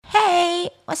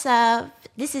What's up?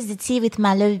 This is the Tea with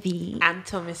Malobi and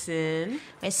Thomason.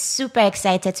 We're super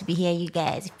excited to be here, you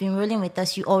guys. If you've been rolling with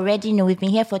us, you already know we've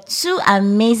been here for 2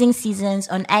 amazing seasons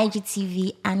on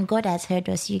IGTV, and God has heard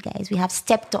us, you guys. We have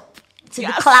stepped up to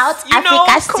the Cloud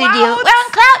Africa studio. We're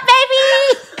on Cloud,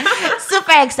 baby!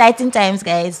 Super exciting times,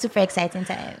 guys. Super exciting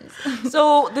times.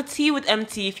 So, the Tea with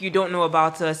MT, if you don't know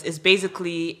about us, is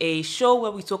basically a show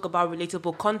where we talk about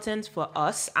relatable content for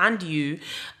us and you,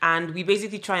 and we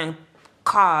basically try and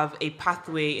carve a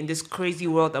pathway in this crazy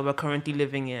world that we're currently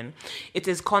living in. It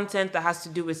is content that has to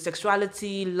do with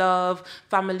sexuality, love,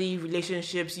 family,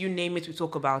 relationships, you name it, we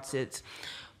talk about it.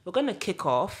 We're going to kick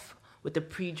off with the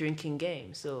pre-drinking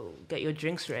game, so get your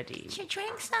drinks ready. Get your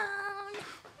drinks on.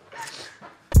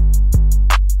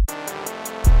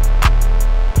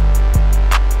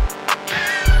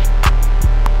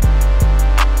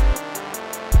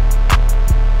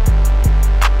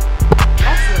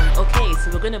 So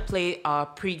we're going to play our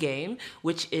pre-game,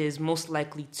 which is most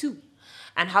likely to.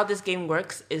 And how this game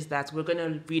works is that we're going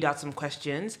to read out some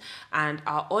questions, and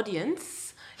our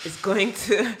audience is going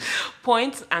to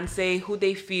point and say who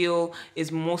they feel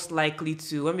is most likely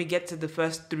to. When we get to the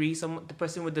first 3, the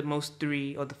person with the most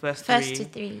 3 or the first 3, first to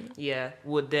 3, yeah,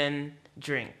 would then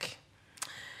drink.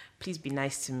 Please be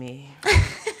nice to me.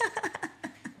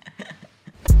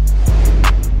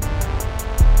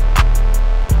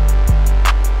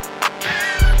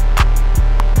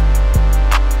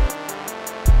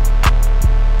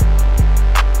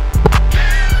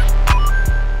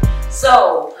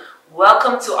 So,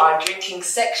 welcome to our drinking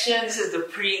section. This is the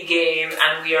pre-game,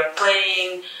 and we are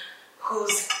playing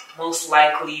Who's Most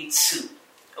Likely To.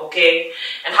 Okay?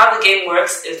 And how the game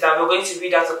works is that we're going to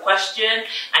read out a question,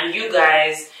 and you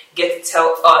guys get to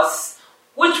tell us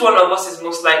which one of us is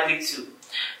most likely to.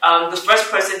 The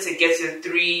first person to get to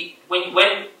 3,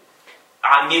 when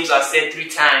our names are said 3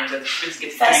 times, and the first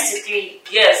get to first to 3.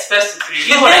 Yes, first to 3.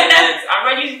 You know what I meant. I'm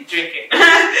ready drinking.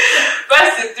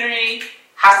 First to 3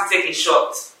 has to take a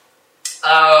shot.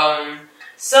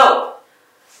 So,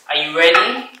 are you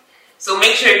ready? So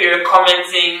make sure you're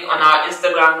commenting on our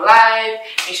Instagram live.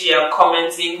 Make sure you're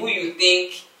commenting who you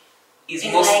think is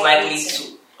most likely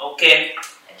to. Okay?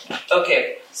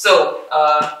 Okay. So,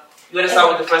 you want to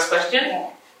start with the first question?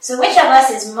 Yeah. So which of us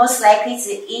is most likely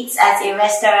to eat at a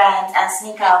restaurant and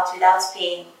sneak out without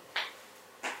paying?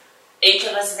 Each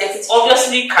of us is likely to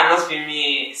obviously cannot be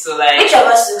me. So like, which of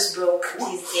us looks broke?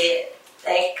 Who's there?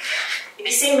 Like, if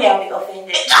you see me, I'll be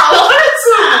offended.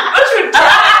 Don't you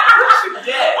dare.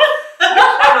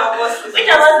 Which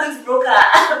of us looks broker?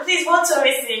 Please, vote to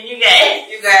missing, you guys.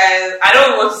 You guys, I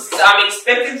don't want to see, I'm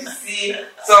expecting to see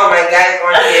some of my guys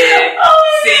on here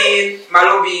saying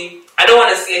Malobi. I don't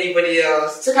want to see anybody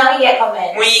else. So can we get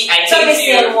comments? I hate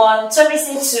you. 1,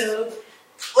 Thomason 2.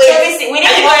 Wait, we need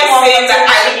to say that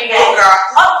I'm broker.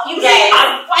 Oh, you guys.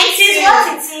 It is what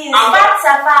it is. Facts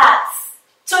are facts.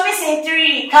 Thomason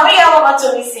 3. Can we hear more about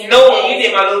Thomason? No, you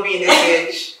did Malobi in this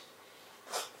bitch.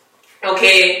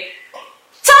 Okay.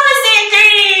 Thomason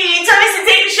 3. Thomason,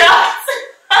 take shots.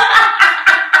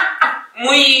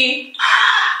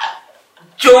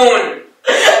 Joan,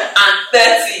 and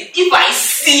 30. If I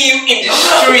see you in the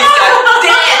street, I'm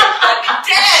dead. I'll be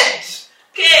dead.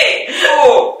 Okay.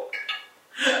 Oh.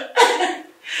 Okay.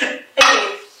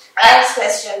 Next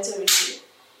question to repeat.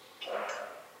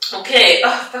 Okay,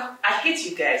 I hate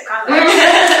you guys, can't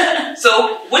I?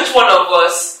 So, which one of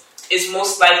us is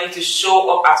most likely to show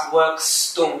up at work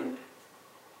stoned?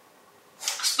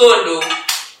 Stoned though.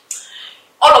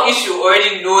 All of you should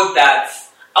already know that.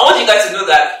 I want you guys to know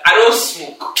that I don't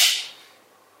smoke.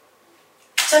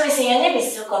 So, Missy, your name is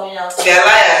still coming out. They're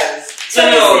liars. So,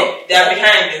 no, they're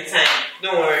behind in time.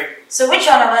 Don't worry. So, which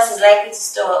one of us is likely to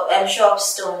show up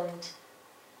stoned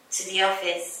to the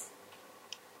office?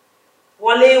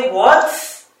 Boli, what?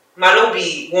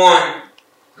 Malobi, 1.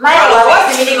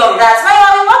 What's the meaning of that?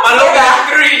 Malobi,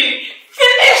 3.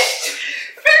 Finished.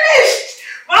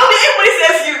 Malobi, everybody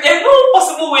says you. There's no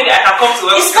possible way that I can come to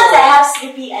work. It's because I have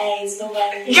sleepy eyes.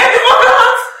 Nobody. Get the fuck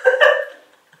out.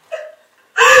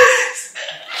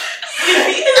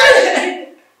 Sleepy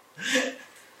eyes.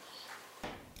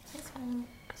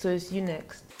 So it's you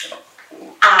next.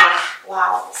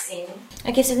 Wow. Same.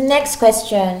 Okay, so the next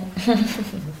question.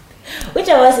 Which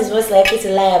of us is most likely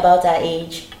to lie about our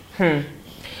age?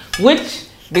 Which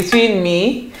between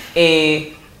me,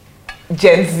 a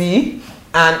Gen Z,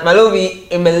 and Malobi,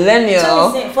 a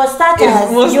millennial? So for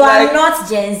starters, you are not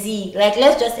Gen Z. Like,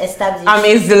 let's just establish. I'm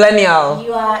a zillennial.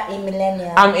 You are a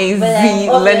millennial. I'm a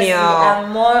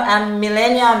zillennial. I'm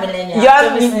millennial.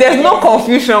 Yeah, there's no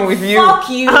confusion with you. Fuck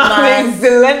you, I'm man. a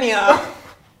zillennial.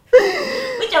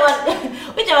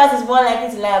 Which of of us is more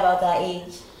likely to lie about our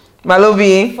age?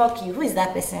 Malobi. Fuck you. Who is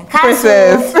that person?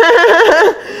 Princess.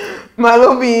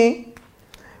 Malobi.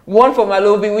 1 for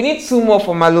Malobi. We need 2 more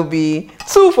for Malobi.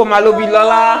 2 for Malobi,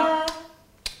 Lola.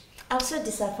 I'm so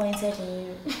disappointed in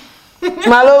you.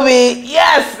 Malobi.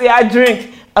 Yes, yeah,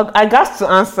 drink. I got to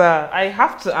answer. I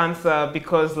have to answer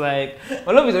because like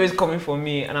Malobi is always coming for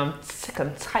me, and I'm sick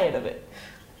and tired of it.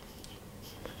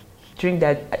 Drink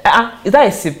that. Is that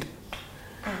a sip?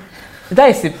 Is that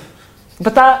a sip?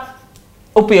 Better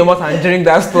open your mouth and drink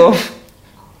that stuff.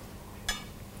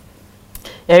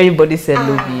 Everybody said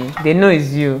Lobi. They know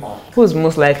it's you. Who's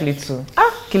most likely to?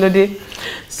 Kilode.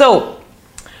 So,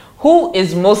 who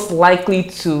is most likely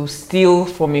to steal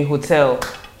from a hotel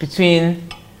between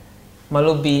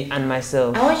Malobi and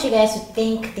myself? I want you guys to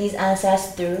think these answers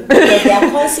through because there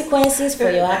are consequences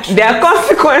for your actions. There are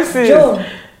consequences. Joan,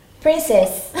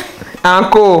 Princess.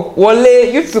 Uncle,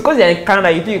 Wale, you too, because you're in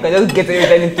Canada, you think you can just get away with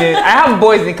anything. I have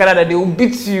boys in Canada, they will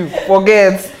beat you.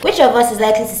 Forget. Which of us is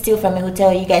likely to steal from a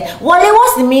hotel, you guys? Wale,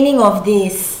 what's the meaning of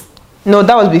this? No,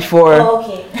 that was before. Oh,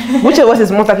 okay. Which of us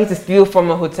is most likely to steal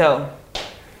from a hotel?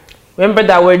 Remember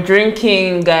that we're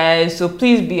drinking, guys, so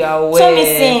please be aware.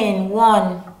 Tomisin,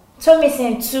 1.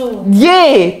 Tomisin, 2.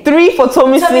 Yay! 3 for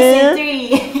Tomisin. Tomisin,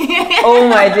 3. Oh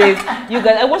my days. You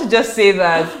guys, I want to just say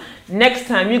that next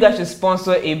time you guys should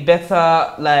sponsor a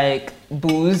better like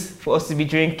booze for us to be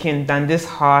drinking than this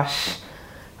harsh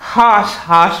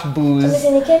booze.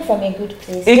 Tomisin, it came from a good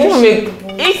place.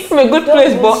 It's from a good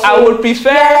place, but I would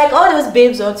prefer. Yeah, like all those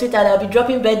babes on Twitter that will be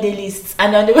dropping birthday lists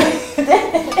and on the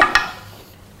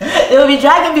they will be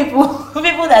dragging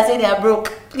people that say they are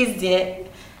broke. Please, dear.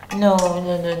 No.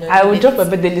 I will drop my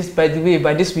birthday list, by the way,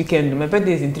 by this weekend. My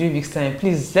birthday is in 3 weeks' time.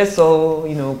 Please, let's all,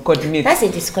 coordinate. That's a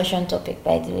discussion topic,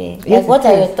 by the way. Yes, like, what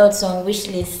are your thoughts on wish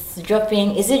lists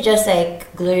dropping? Is it just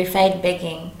like glorified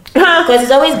begging? Because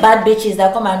it's always bad bitches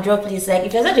that come and drop lists. Like,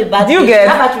 if you're such a bad bitch,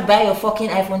 how about you buy your fucking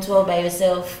iPhone 12 by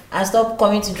yourself and stop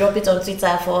coming to drop it on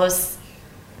Twitter for us?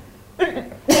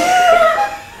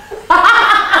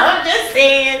 I'm just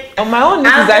saying. On my own,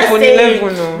 this is iPhone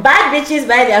 11. No? Bad bitches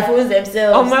buy their phones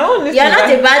themselves. On my own, you're not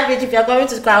a bad bitch if you're coming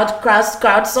to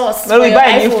crowdsource. No, we buy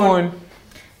a new phone.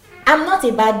 I'm not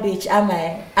a bad bitch, am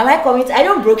I? Am I coming to, I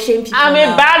don't broke shame people. I'm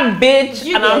a bad bitch,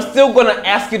 and I'm still gonna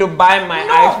ask you to buy my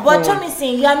iPhone. No, but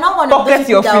Tomisin, you are not one of those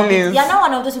people you're not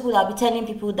one of those people that will be telling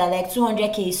people that like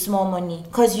 200k is small money,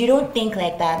 because you don't think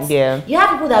like that. Yeah. You have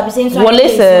people that will be saying 200k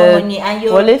is small money, and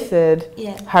you're. Wale said,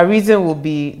 her reason will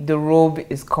be the robe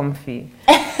is comfy.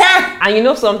 And you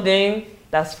know something?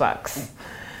 That's facts.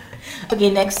 Okay,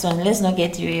 next one. Let's not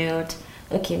get derailed.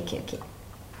 Okay.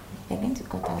 We're going to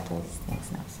cut out all these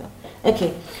things now. So,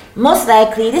 okay. Most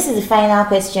likely, this is the final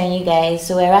question, you guys.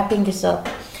 So we're wrapping this up.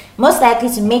 Most likely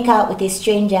to make out with a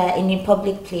stranger in a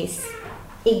public place.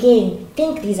 Again,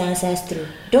 think these answers through.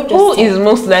 Don't just. Who is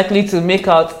most likely to make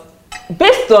out,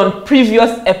 based on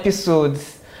previous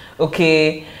episodes?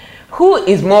 Okay, who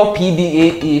is more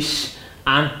PDA-ish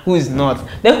and who is not?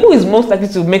 Then who is most likely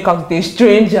to make out with a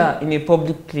stranger in a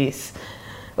public place?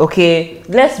 Okay,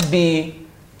 let's be.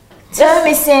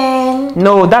 Tomisin.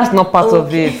 No, that's not part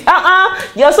of it.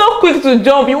 You're so quick to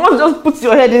jump. You want to just put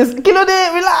your head in.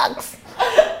 Kilode, relax.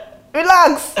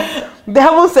 They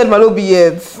haven't said Malobi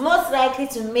yet. Most likely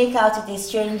to make out with a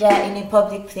stranger in a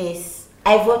public place.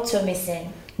 I vote Tomisin.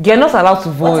 You're not allowed to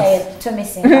vote. What are you,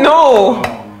 Tomisin? No.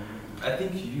 I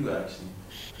think you actually.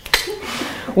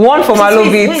 1 for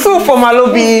Malobi, 2 for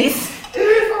Malobi.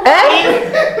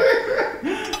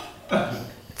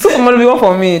 2 for Malobi, 1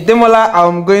 for me. Demola,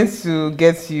 I'm going to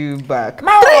get you back. 3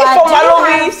 for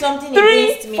Malobi.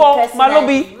 3 for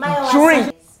Malobi.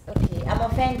 Drink. Okay, I'm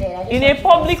offended. In a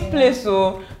public place,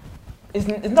 so it's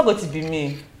not going to be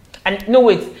me. And no,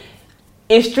 wait.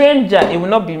 A stranger, it will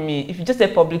not be me. If you just say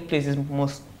public place, is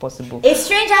most possible. A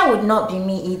stranger would not be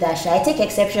me either, Sha. I take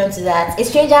exception to that. A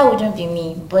stranger wouldn't be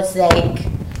me, but like.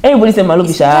 Everybody say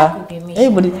Malobi, Sha. Could be me.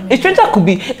 Everybody. A stranger could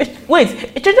be. Wait,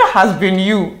 a stranger has been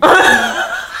you.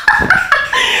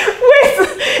 Wait,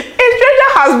 a stranger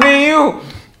has been you.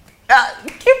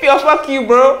 Keep your fuck you,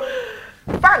 bro.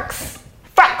 Facts.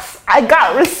 I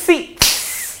got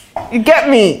receipts. You get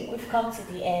me? We've come to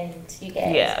the end, you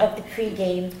guys, of the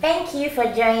pre-game. Thank you for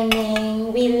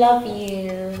joining. We love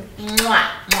you.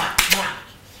 Mwah, mwah, mwah.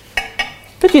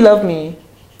 Don't you love me?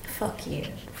 Fuck you.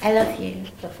 I love you,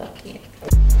 but fuck you.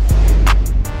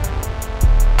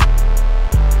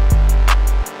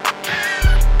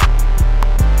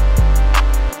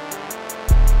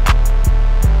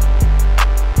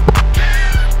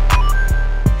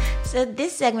 So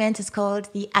this segment is called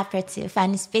the aperitif,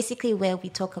 and it's basically where we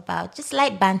talk about just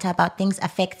light banter about things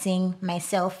affecting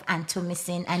myself and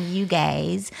Thomasin and you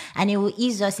guys, and it will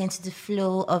ease us into the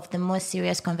flow of the more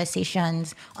serious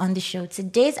conversations on the show.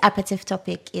 Today's aperitif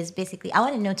topic is basically, I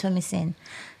want to know, Thomasin,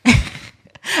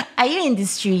 are you in the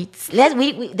streets? There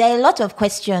are a lot of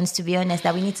questions, to be honest,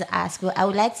 that we need to ask, but I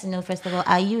would like to know, first of all,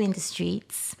 are you in the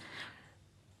streets?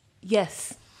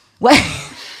 Yes. What?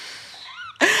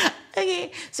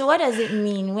 Okay, so what does it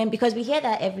mean because we hear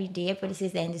that every day? Everybody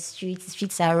says they're in the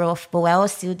streets are rough, but we're all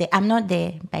still there. I'm not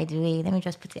there, by the way. Let me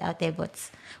just put it out there. But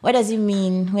what does it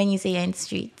mean when you say you're in the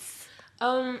streets?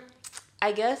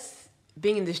 I guess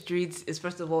being in the streets is,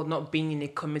 first of all, not being in a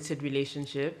committed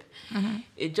relationship. Mm-hmm.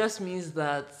 It just means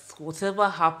that whatever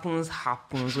happens.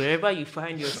 Wherever you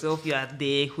find yourself, you are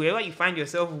there. Whoever you find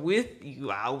yourself with,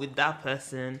 you are with that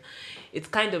person. It's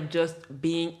kind of just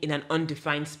being in an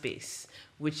undefined space,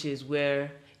 which is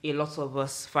where a lot of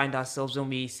us find ourselves when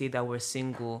we say that we're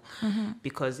single. Mm-hmm.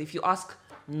 Because if you ask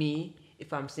me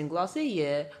if I'm single, I'll say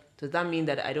yeah. Does that mean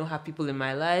that I don't have people in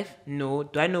my life? No.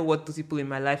 Do I know what those people in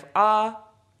my life are?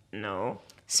 No.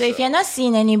 So if you're not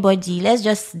seeing anybody, let's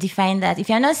just define that.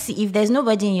 If there's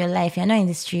nobody in your life, you're not in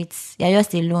the streets. You're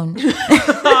just alone.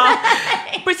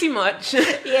 Pretty much.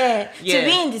 Yeah. To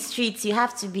be in the streets, you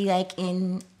have to be like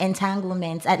in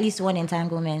entanglements, at least one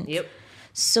entanglement. Yep.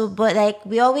 So, but like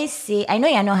we always say, I know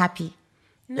you're not happy.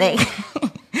 No. Like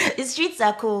the streets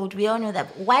are cold. We all know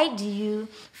that. Why do you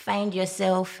find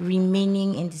yourself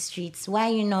remaining in the streets? Why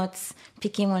are you not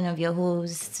picking one of your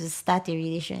hoes to start a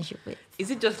relationship with? Is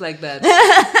it just like that?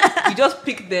 You just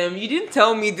pick them. You didn't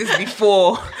tell me this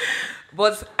before.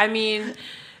 But I mean,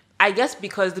 I guess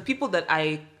because the people that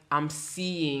I am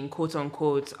seeing, quote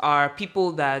unquote, are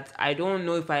people that I don't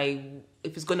know if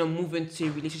it's going to move into a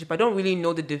relationship. I don't really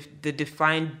know the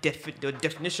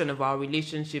definition of our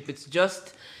relationship. It's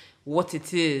just what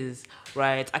it is,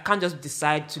 right? I can't just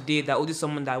decide today that this is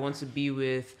someone that I want to be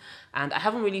with. And I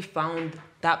haven't really found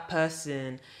that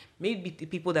person. Maybe the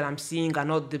people that I'm seeing are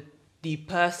not the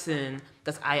person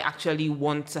that I actually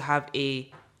want to have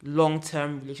a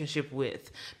long-term relationship with.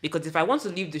 Because if I want to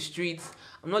leave the streets,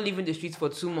 I'm not leaving the streets for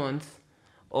 2 months.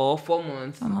 Or 4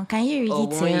 months. Can you really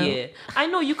tell? 1 year. I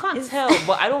know you can't tell,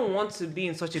 but I don't want to be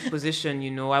in such a position,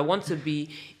 I want to be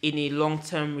in a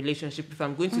long-term relationship. If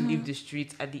I'm going to leave the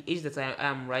streets at the age that I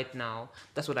am right now,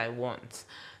 that's what I want.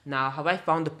 Now, have I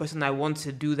found the person I want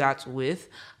to do that with?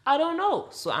 I don't know.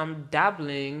 So I'm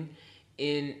dabbling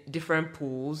in different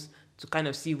pools to kind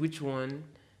of see which one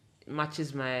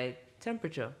matches my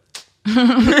temperature.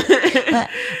 But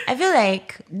I feel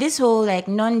like this whole like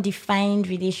non-defined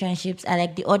relationships are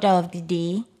like the order of the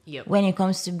day. Yep. When it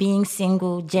comes to being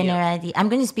single generally. Yep. I'm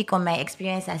going to speak on my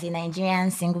experience as a Nigerian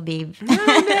single babe.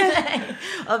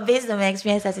 Or based on my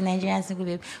experience as a Nigerian single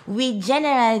babe. We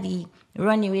generally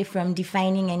run away from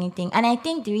defining anything. And I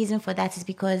think the reason for that is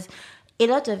because a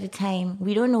lot of the time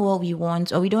we don't know what we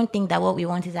want, or we don't think that what we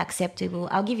want is acceptable.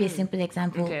 I'll give you a simple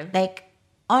example. Okay. Like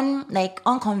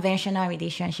unconventional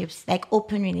relationships, like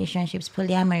open relationships,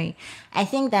 polyamory. I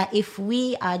think that if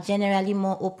we are generally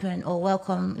more open or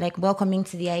welcoming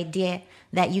to the idea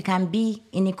that you can be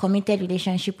in a committed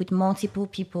relationship with multiple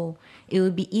people, it will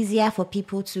be easier for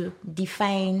people to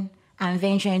define and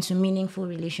venture into meaningful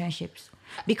relationships.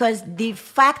 Because the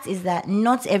fact is that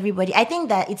not everybody, I think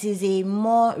that it is a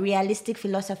more realistic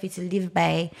philosophy to live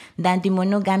by than the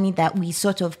monogamy that we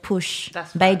sort of push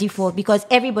by default, because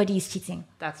everybody is cheating.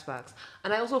 That's facts.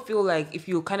 And I also feel like if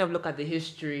you kind of look at the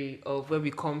history of where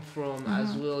we come from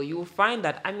as well, you will find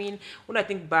that, I mean, when I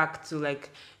think back to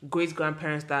like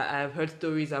great-grandparents that I've heard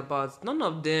stories about, none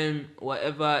of them were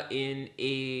ever in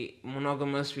a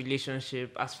monogamous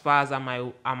relationship as far as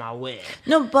I'm aware.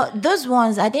 No, but those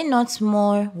ones, are they not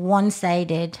more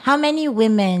one-sided? How many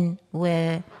women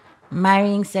were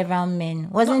marrying several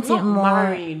men? Wasn't it more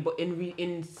marrying, but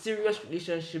in serious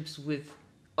relationships with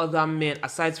other men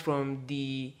aside from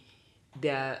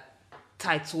their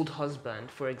titled husband,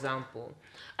 for example?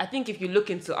 I think if you look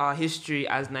into our history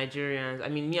as Nigerians, I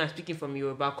mean, me, I'm speaking from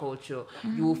Yoruba culture,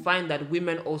 you will find that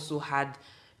women also had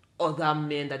other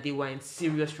men that they were in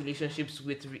serious relationships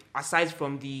with, aside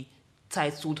from the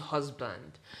titled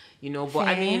husband, But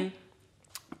I mean,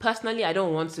 personally, I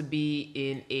don't want to be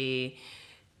in a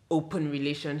open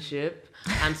relationship,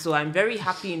 and so I'm very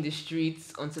happy in the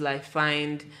streets until I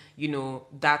find,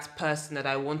 that person that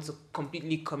I want to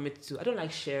completely commit to. I don't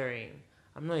like sharing.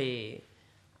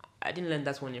 I didn't learn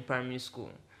that one in primary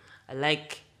school. I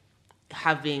like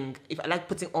if I like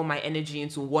putting all my energy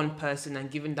into one person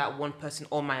and giving that one person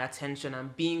all my attention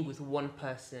and being with one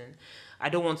person. I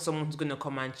don't want someone who's going to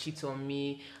come and cheat on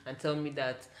me and tell me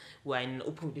that we're in an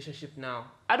open relationship now.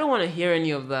 I don't want to hear any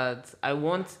of that. I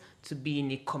want to be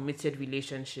in a committed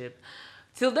relationship.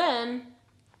 Till then,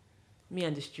 me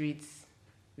and the streets,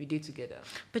 we date together.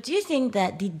 But do you think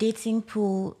that the dating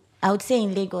pool, I would say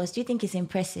in Lagos, do you think it's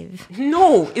impressive?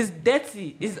 No, it's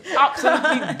dirty. It's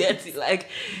absolutely dirty. Like,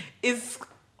 it's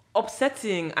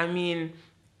upsetting. I mean,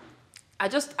 I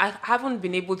haven't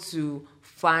been able to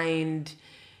find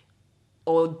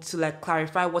or to like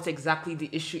clarify what exactly the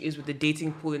issue is with the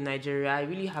dating pool in Nigeria. I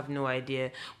really have no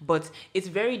idea. But it's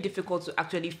very difficult to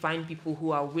actually find people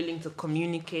who are willing to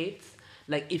communicate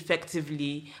like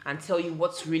effectively and tell you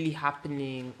what's really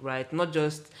happening, right? Not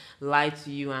just lie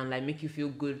to you and like make you feel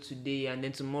good today and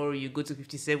then tomorrow you go to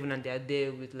 57 and they're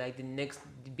there with like the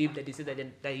babe that they said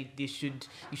that you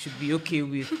should be okay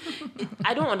with.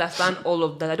 I don't understand all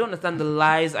of that. I don't understand the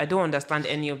lies. I don't understand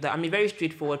any of that. I'm a very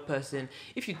straightforward person.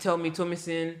 If you tell me,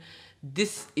 Thomason,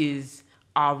 this is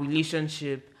our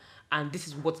relationship and this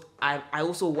is what I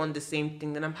also want the same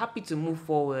thing, then I'm happy to move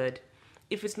forward.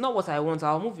 If it's not what I want,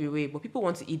 I'll move away. But people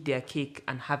want to eat their cake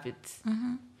and have it.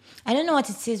 Mm-hmm. I don't know what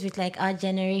it is with like our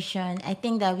generation. I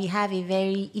think that we have a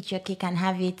very eat your cake and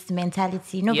have it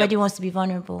mentality. Nobody wants to be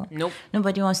vulnerable. Nope.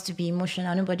 Nobody wants to be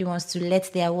emotional. Nobody wants to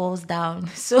let their walls down.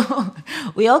 So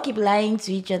we all keep lying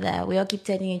to each other. We all keep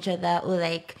telling each other, oh,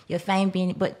 like, you're fine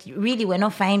being... But really, we're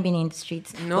not fine being in the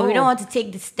streets. No. But we don't want to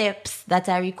take the steps that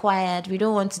are required. We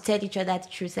don't want to tell each other the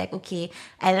truth. Like, okay,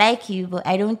 I like you, but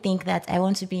I don't think that I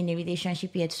want to be in a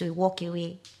relationship yet, so walk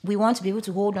away. We want to be able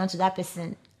to hold on to that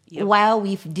person. Yep. While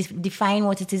we've defined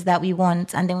what it is that we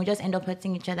want, and then we just end up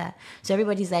hurting each other. So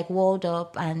everybody's like walled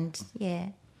up, and yeah,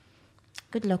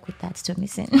 good luck with that,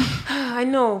 Thomason. I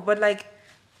know, but like,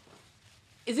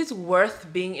 is it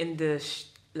worth being in the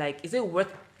is it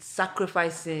worth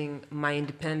sacrificing my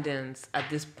independence at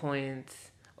this point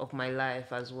of my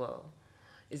life as well?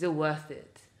 Is it worth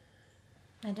it?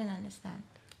 I don't understand.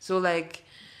 So like,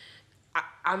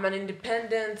 I'm an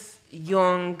independent,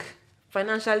 young,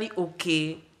 financially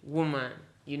okay woman,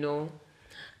 you know,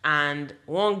 and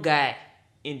one guy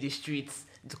in the streets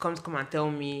to come and tell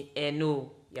me,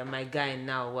 no, you're my guy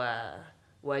now,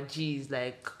 geez,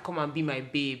 like, come and be my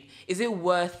babe. Is it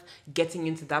worth getting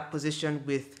into that position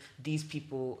with these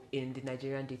people in the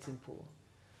Nigerian dating pool?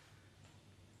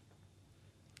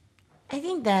 I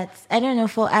think that, I don't know,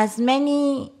 for as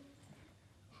many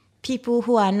people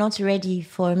who are not ready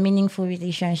for meaningful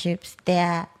relationships, there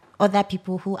are other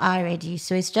people who are ready.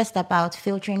 So it's just about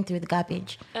filtering through the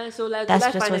garbage. And so, like, That's will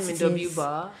I just find what them in it W is.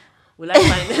 Bar? Will I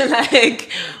find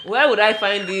like, where would I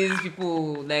find these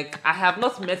people? Like, I have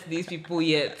not met these people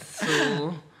yet.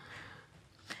 So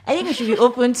I think we should be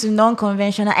open to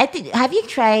non-conventional. Have you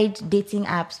tried dating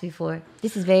apps before?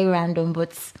 This is very random,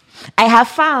 but I have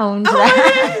found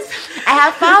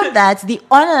that the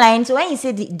online, so when you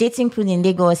say the dating pool in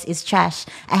Lagos is trash,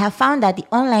 I have found that the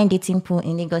online dating pool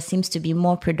in Lagos seems to be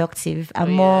more productive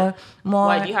and more.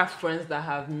 Why, do you have friends that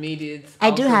have made it? I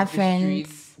do out of have the friends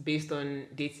streets based on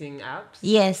dating apps.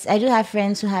 Yes, I do have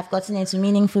friends who have gotten into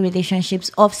meaningful relationships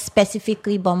of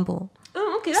specifically Bumble.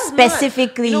 Oh, okay, that's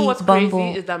specifically nice. You know what's Bumble.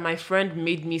 crazy is that my friend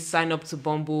made me sign up to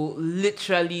Bumble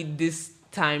literally this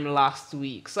time last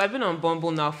week. So I've been on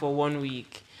Bumble now for 1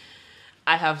 week.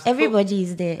 I have everybody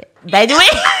is there. By the way,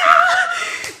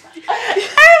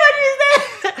 everybody is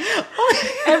there.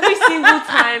 Every single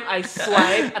time I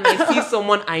swipe and I see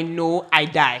someone I know, I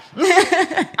die.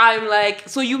 I'm like,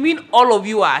 so you mean all of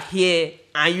you are here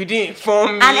and you didn't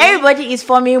inform me? And everybody is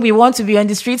forming, we want to be on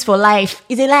the streets for life.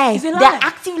 It's a lie. It's a lie. They're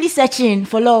actively searching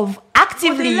for love.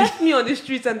 Actively. But they left me on the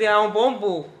streets and they are on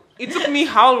Bumble. It took me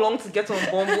how long to get on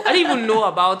Bumble? I didn't even know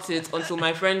about it until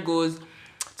my friend goes,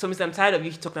 Thomas, I'm tired of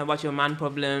you talking about your man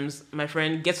problems. My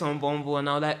friend gets on Bumble and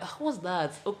I was like, what's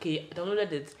that? Okay, I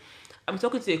downloaded it. I'm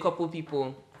talking to a couple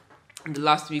people in the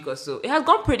last week or so. It has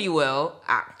gone pretty well,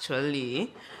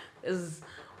 actually. There's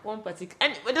one particular...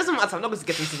 And it doesn't matter, I'm not going to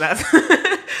get into that.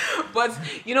 But,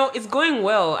 you know, it's going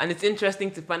well and it's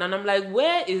interesting to find. And I'm like,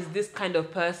 where is this kind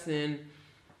of person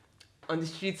on the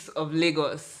streets of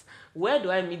Lagos? Where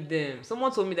do I meet them?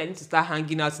 Someone told me that I need to start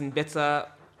hanging out in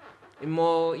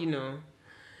more, you know,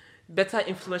 better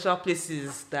influential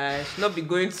places that I should not be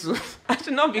going to. I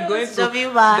should not be going to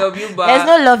W Bar. W Bar. There's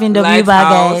no love in W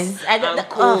Bar, guys.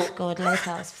 Oh God,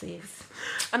 Lighthouse, please.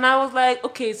 And I was like,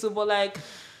 okay, so but like,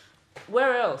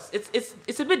 where else?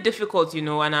 It's a bit difficult, you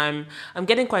know. And I'm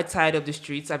getting quite tired of the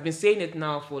streets. I've been saying it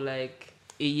now for like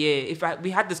a year, we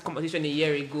had this conversation a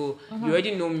year ago, you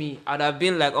already know me. I'd have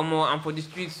been like, oh, I'm for the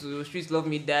streets. So streets love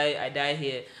me, I die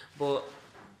here. But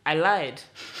I lied.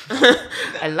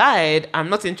 I lied. I'm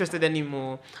not interested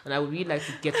anymore, and I would really like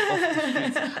to get off the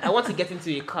streets. I want to get into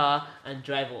a car and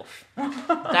drive off.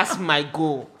 That's my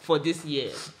goal for this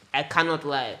year. I cannot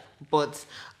lie, but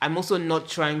I'm also not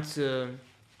trying to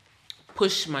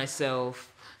push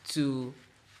myself to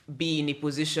be in a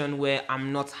position where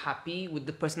I'm not happy with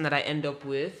the person that I end up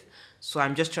with. So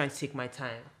I'm just trying to take my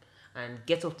time and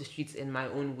get off the streets in my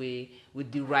own way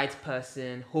with the right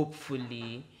person,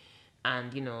 hopefully,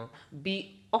 and,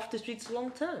 be off the streets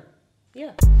long term.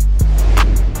 Yeah.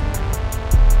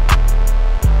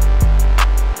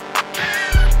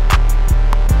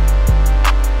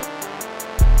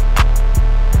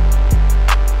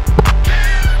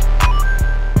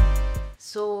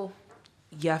 So,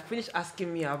 finished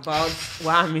asking me about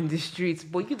why I'm in the streets,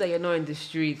 but you that you're not in the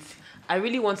streets, I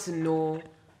really want to know,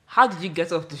 how did you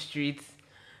get off the streets?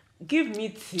 Give me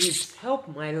tips, help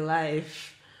my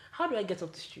life. How do I get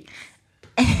off the streets?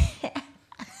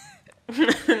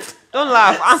 Don't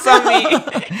laugh, answer me.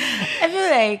 I feel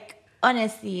like,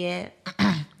 honestly,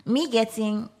 me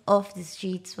getting off the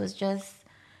streets was just,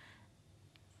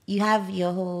 you have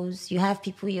your hoes, you have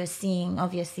people you're seeing,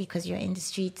 obviously, because you're in the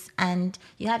streets, and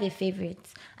you have your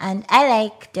favorites. And I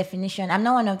like definition. I'm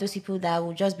not one of those people that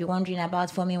will just be wondering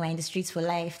about for me when in the streets for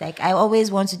life. Like, I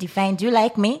always want to define, do you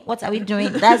like me? What are we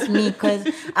doing? That's me, because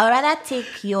I would rather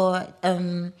take your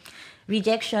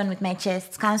rejection with my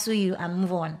chest, cancel you, and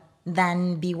move on,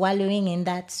 than be wallowing in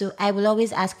that. So I will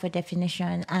always ask for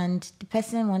definition, and the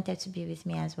person wanted to be with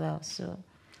me as well. So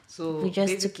we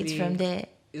just took it from there.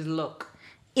 It's luck.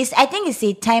 I think it's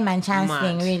a time and chance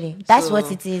thing, really. That's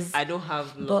what it is. I don't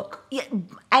have luck. But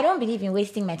I don't believe in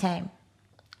wasting my time.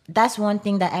 That's one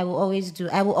thing that I will always do.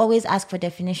 I will always ask for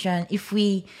definition. If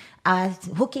we are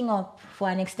hooking up for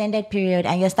an extended period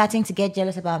and you're starting to get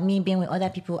jealous about me being with other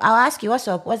people, I'll ask you, what's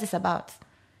up? What's this about?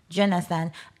 Do you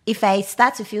understand? If I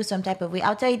start to feel some type of way,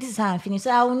 I'll tell you this is how I'm feeling. So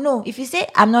I will know. If you say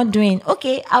I'm not doing,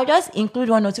 okay, I'll just include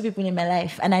one or two people in my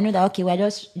life. And I know that, okay, we're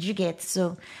just, you get.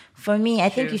 So for me, I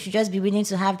think you should just be willing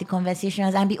to have the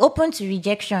conversations and be open to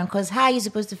rejection. Because how are you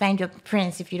supposed to find your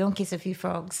prince if you don't kiss a few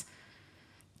frogs?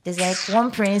 There's like one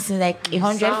prince in like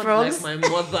 100 frogs. Like my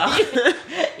mother.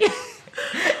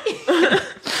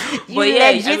 But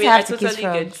yeah, I totally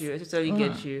get you. I totally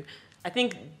get you. I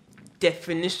think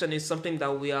definition is something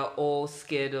that we are all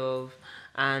scared of,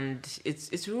 and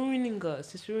it's ruining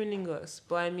us. It's ruining us.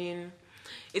 But I mean,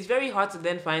 it's very hard to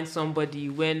then find somebody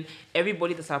when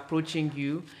everybody that's approaching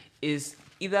you is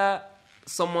either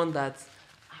someone that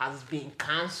has been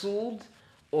cancelled,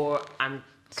 or I'm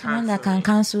someone that can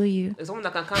cancel you. Someone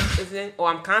that can cancel, or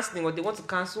I'm cancelling, or they want to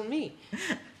cancel me.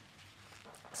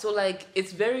 So like,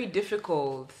 it's very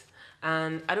difficult,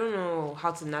 and I don't know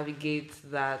how to navigate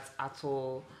that at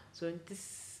all. So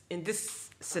in this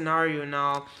scenario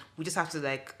now, we just have to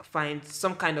like find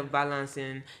some kind of balance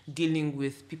in dealing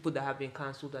with people that have been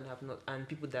cancelled and have not, and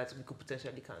people that we could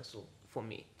potentially cancel. For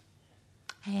me,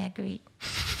 I agree.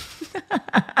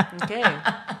 Okay.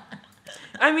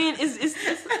 I mean,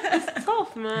 it's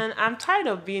tough, man. I'm tired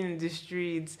of being in the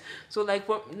streets. So like,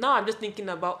 now I'm just thinking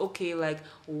about, okay, like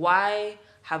why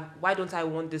don't I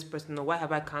want this person, or why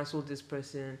have I cancelled this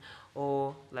person,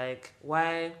 or like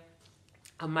why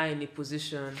am I in a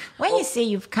position? When you say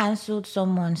you've cancelled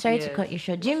someone, sorry to cut you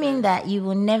short, do you mean that you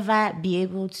will never be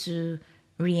able to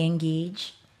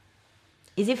re-engage?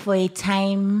 Is it for a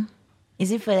time? Is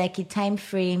it for like a time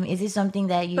frame? Is it something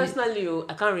that you... Personally,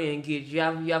 I can't re-engage. You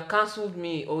have cancelled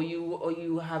me, or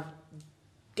you have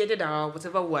dated around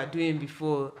whatever we were doing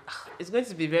before. It's going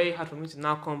to be very hard for me to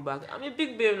now come back. I'm a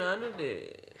big babe now. I know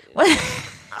What?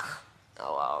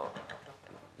 Oh wow.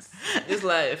 This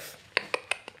life.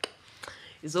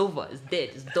 It's over. It's dead.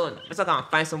 It's done. Better go and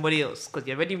find somebody else, because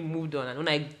you already moved on. And when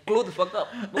I glow the fuck up,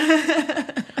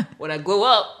 when I glow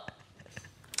up,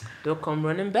 don't come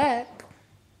running back.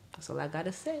 That's all I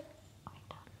gotta say.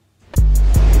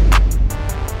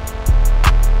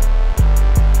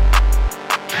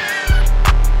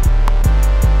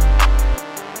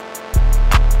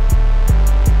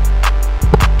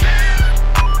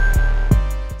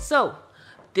 So,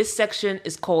 this section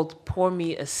is called Pour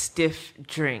Me a Stiff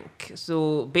Drink.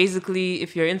 So basically,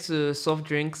 if you're into soft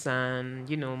drinks and,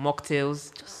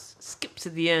 mocktails, just skip to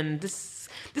the end. This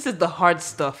is the hard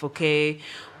stuff, okay?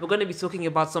 We're going to be talking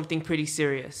about something pretty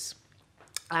serious.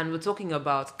 And we're talking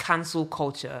about cancel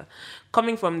culture.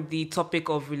 Coming from the topic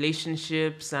of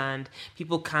relationships and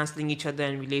people canceling each other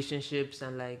in relationships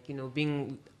and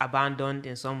being abandoned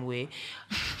in some way.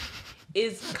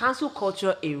 Is cancel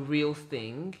culture a real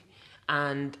thing?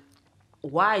 And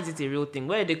why is it a real thing?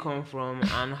 Where did they come from?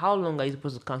 And how long are you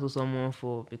supposed to cancel someone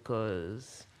for?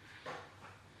 Because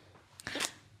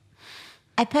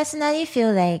I personally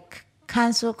feel like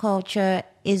cancel culture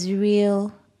is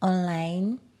real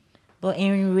online, but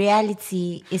in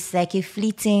reality, it's like a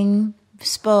fleeting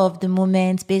spur of the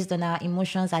moment based on our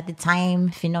emotions at the time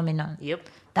phenomenon. yep,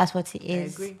 That's what it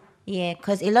is. I agree. Yeah,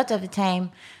 because a lot of the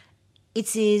time,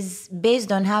 it is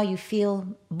based on how you feel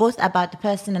both about the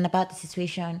person and about the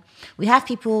situation. We have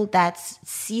people that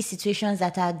see situations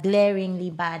that are glaringly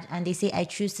bad and they say, I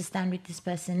choose to stand with this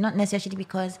person, not necessarily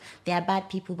because they are bad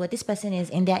people, but this person is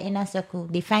in their inner circle.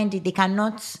 They find it, they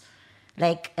cannot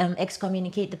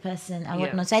excommunicate the person and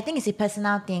whatnot. So I think it's a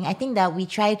personal thing. I think that we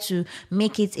try to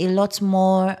make it a lot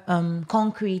more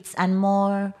concrete and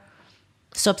more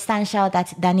substantial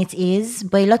than it is,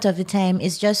 but a lot of the time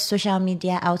it's just social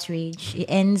media outrage. It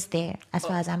ends there as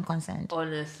far as I'm concerned.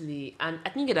 Honestly, and I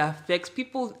think it affects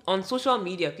people on social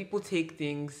media. People take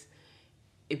things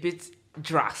a bit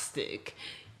drastic.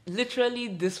 Literally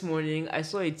this morning I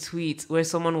saw a tweet where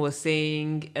someone was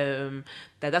saying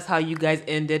that's how you guys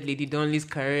ended Lady Donley's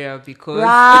career because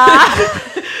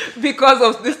because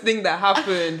of this thing that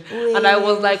happened. Wait. And I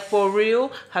was like, for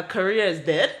real, her career is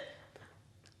dead?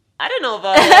 I don't know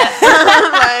about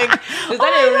that. Like, is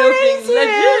that a real thing?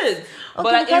 Legit. Okay,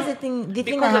 but because the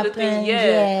thing that happened,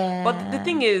 yeah. But the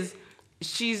thing is,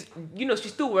 she's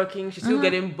still working, she's still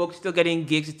getting booked, still getting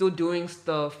gigs, she's still doing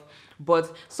stuff.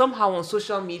 But somehow on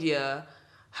social media,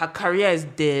 her career is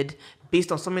dead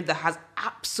based on something that has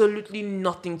absolutely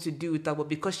nothing to do with that, but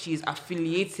because she is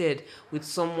affiliated with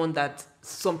someone that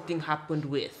something happened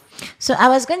with. So I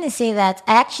was going to say that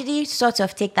I actually sort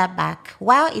of take that back.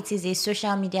 While it is a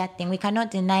social media thing, we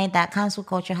cannot deny that cancel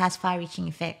culture has far-reaching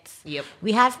effects. Yep.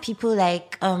 We have people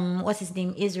like, what's his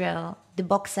name, Israel, the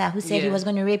boxer, who said he was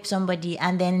going to rape somebody,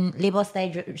 and then Labour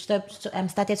started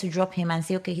to drop him and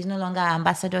say, okay, he's no longer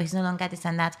ambassador, he's no longer this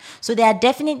and that. So there are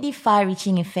definitely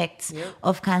far-reaching effects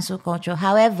of cancel culture.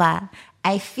 However,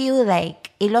 I feel like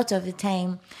a lot of the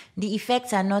time, the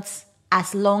effects are not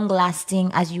as long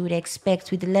lasting as you would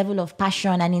expect with the level of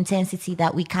passion and intensity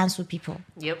that we cancel people.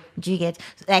 Yep. Do you get?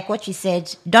 Like what you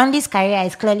said, Donley's career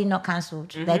is clearly not cancelled.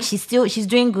 Mm-hmm. Like she's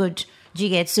doing good. Do you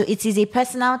get? So it is a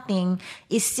personal thing.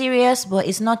 It's serious, but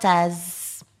it's not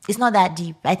that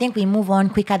deep. I think we move on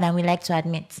quicker than we like to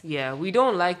admit. Yeah, we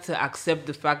don't like to accept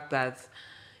the fact that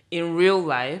in real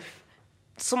life,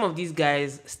 some of these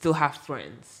guys still have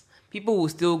friends. People will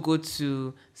still go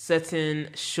to certain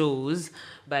shows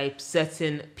by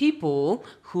certain people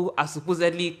who are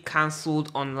supposedly cancelled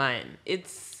online.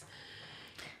 It's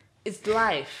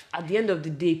life. At the end of the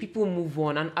day, people move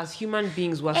on, and as human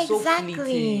beings, we're so fleeting.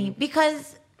 Exactly,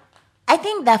 because I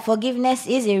think that forgiveness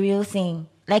is a real thing.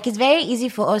 Like, it's very easy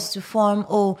for us to form,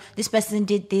 this person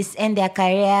did this, end their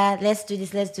career, let's do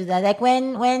this, let's do that. Like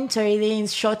when Tory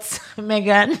Lanez shot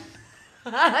Meghan.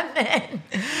 And then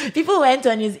people went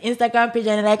on his Instagram page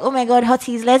and they're like, oh my God,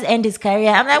 hotties, let's end his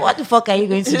career. I'm like, what the fuck are you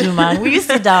going to do, man? Will you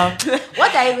sit down?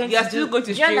 What are you going to do? You're still going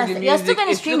to stream the music. You're still going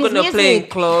to stream his music. Play in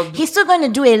clubs. He's still going to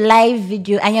do a live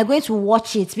video and you're going to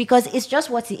watch it because it's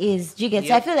just what it is. Do you get? Yep.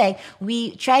 So I feel like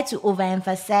we try to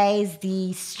overemphasize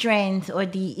the strength or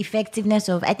the effectiveness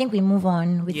of, I think we move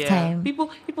on with time.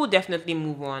 People definitely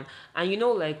move on. And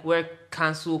like where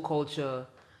cancel culture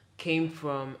came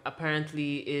from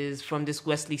apparently is from this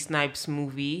Wesley Snipes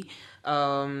movie,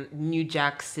 New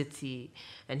Jack City,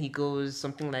 and he goes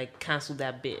something like cancel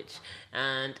that bitch,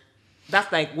 and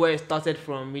that's like where it started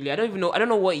from. Really, I don't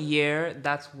know what year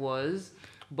that was,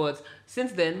 but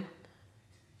since then,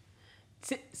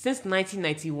 since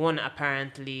 1991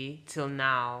 apparently till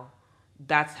now,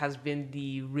 that has been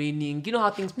the reigning. You know how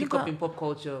things pick up in pop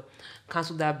culture.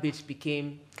 Cancel that bitch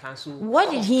became cancel. What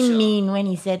did he mean when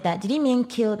he said that? Did he mean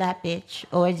kill that bitch,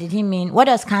 or did he mean what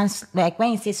does cancel? Like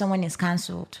when you say someone is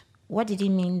cancelled, what did he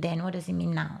mean then? What does he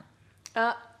mean now?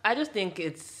 I just think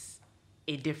it was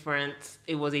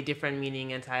a different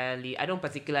meaning entirely. I don't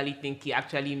particularly think he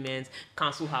actually meant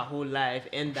cancel her whole life,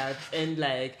 end her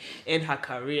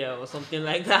career or something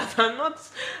like that.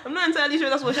 I'm not entirely sure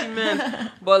that's what she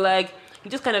meant. But like he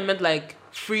just kind of meant like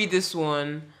free this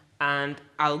one and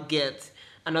I'll get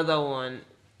another one.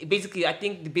 Basically, I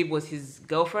think the babe was his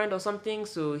girlfriend or something,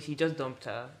 so he just dumped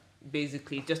her.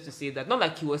 Basically, just to say that, not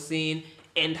like he was saying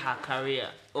end her career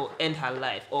or end her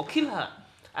life or kill her,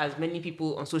 as many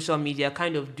people on social media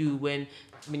kind of do when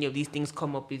many of these things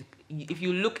come up. If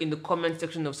you look in the comment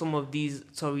section of some of these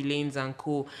Tory Lanez and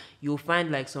co, you'll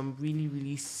find like some really,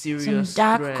 really serious some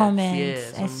dark threats.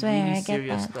 Comments. Yeah, I swear, really I get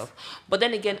serious that. stuff. But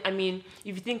then again, I mean,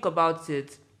 if you think about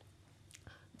it,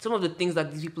 some of the things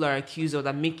that these people are accused of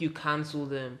that make you cancel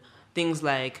them, things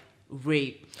like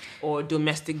rape or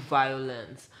domestic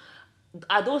violence,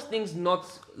 are those things not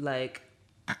like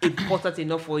important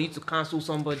enough for you to cancel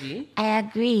somebody? I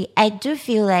agree. I do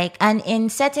feel like, and in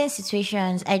certain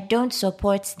situations, I don't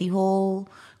support the whole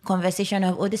conversation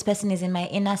of, oh, this person is in my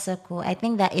inner circle. I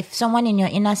think that if someone in your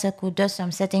inner circle does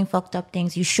some certain fucked up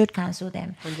things, you should cancel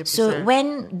them. 100%. So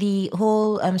when the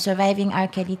whole surviving R.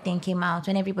 Kelly thing came out,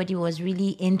 when everybody was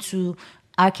really into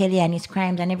R. Kelly and his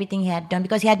crimes and everything he had done,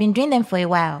 because he had been doing them for a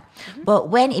while. But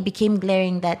when it became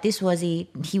glaring that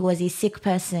he was a sick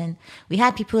person, we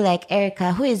had people like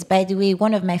Erica, who is, by the way,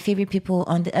 one of my favorite people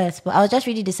on the earth. But I was just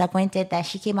really disappointed that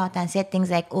she came out and said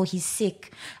things like, oh, he's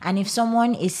sick. And if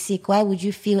someone is sick, why would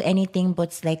you feel anything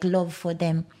but like love for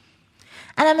them?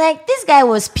 And I'm like, this guy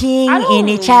was peeing in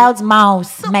a child's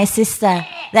mouth, my sister.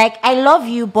 Like, I love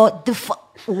you, but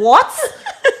what?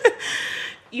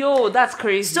 Yo, that's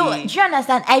crazy. So, do you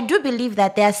understand? I do believe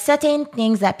that there are certain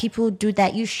things that people do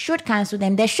that you should cancel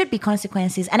them. There should be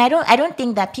consequences. And I don't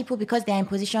think that people, because they're in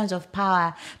positions of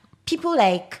power, people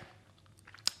like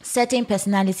certain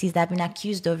personalities that have been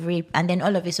accused of rape, and then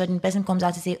all of a sudden the person comes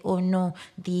out to say, oh no,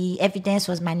 the evidence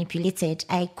was manipulated.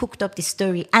 I cooked up the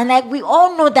story. And like, we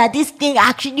all know that this thing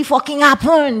actually fucking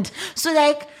happened. So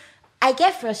like, I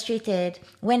get frustrated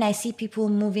when I see people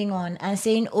moving on and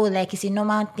saying, oh, like it's a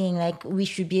normal thing, like we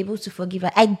should be able to forgive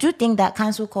her. I do think that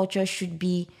cancel culture should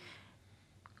be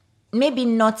maybe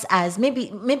not as, maybe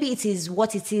it is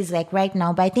what it is like right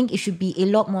now, but I think it should be a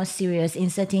lot more serious in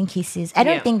certain cases. I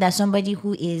don't think that somebody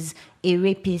who is a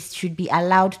rapist should be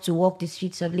allowed to walk the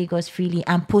streets of Lagos freely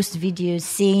and post videos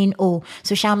saying, oh,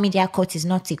 social media court is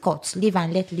not a court, live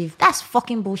and let live. That's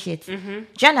fucking bullshit. Do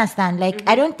you understand? Like,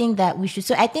 I don't think that we should.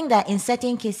 So I think that in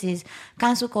certain cases,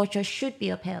 cancel culture should be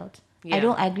upheld. I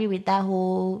don't agree with that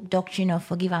whole doctrine of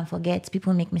forgive and forget.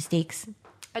 People make mistakes.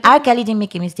 R. Kelly didn't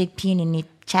make a mistake peeing in a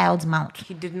child's mouth.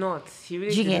 He did not. He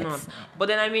really did not. But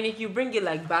then, I mean, if you bring it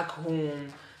like back home,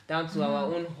 down to our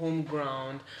own home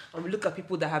ground, and we look at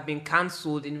people that have been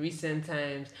cancelled in recent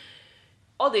times,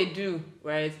 all they do,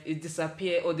 right, is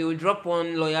disappear, or they will drop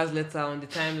one lawyer's letter on the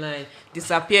timeline,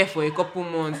 disappear for a couple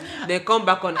months, then come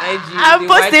back on IG. And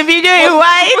post a video in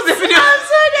white.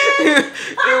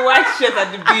 In white shirt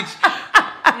at the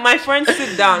beach. My friends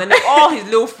sit down, and then all his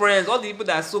little friends, all the people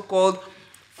that are so-called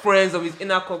friends of his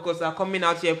inner caucus are coming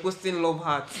out here posting love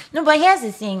hearts. No, but here's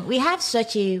the thing. We have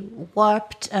such a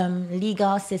warped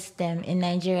legal system in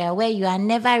Nigeria where you are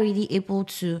never really able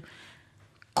to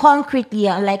concretely,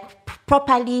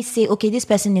 properly say, okay, this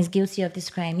person is guilty of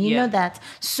this crime. You know that.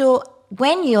 So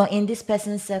when you're in this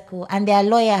person's circle and their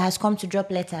lawyer has come to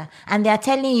drop letter and they're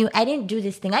telling you, I didn't do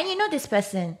this thing, and you know this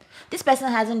person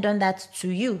hasn't done that to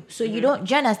you, so you don't.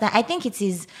 Do you understand? I think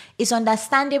it's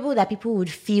understandable that people would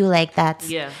feel like that.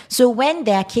 Yeah. So when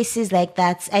there are cases like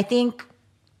that, I think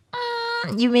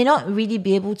you may not really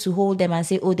be able to hold them and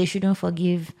say, oh, they shouldn't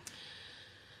forgive.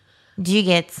 Do you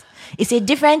get? It's a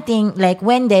different thing. Like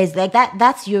when there's like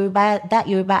that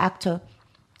Yoruba actor.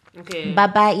 Okay.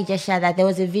 Baba Ijesha, that there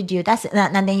was a video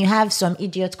and then you have some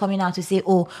idiots coming out to say,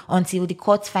 oh, until the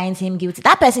court finds him guilty.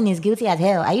 That person is guilty as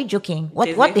hell. Are you joking?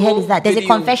 What the hell is that? There's a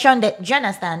confession that, do you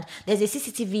understand? There's a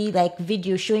CCTV like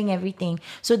video showing everything.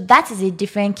 So that is a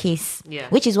different case. Yeah.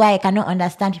 Which is why I cannot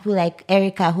understand people like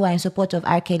Erica who are in support of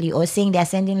R. Kelly or saying they're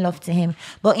sending love to him.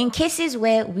 But in cases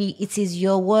where it is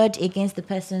your word against the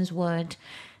person's word,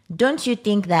 don't you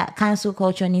think that cancel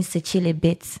culture needs to chill a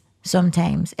bit?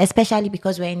 Sometimes, especially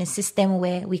because we're in a system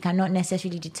where we cannot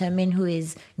necessarily determine who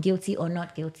is guilty or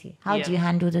not guilty. How do you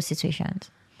handle those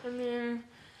situations? I mean,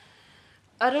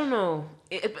 I don't know.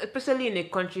 Especially in a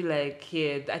country like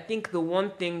here, I think the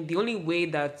only way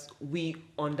that we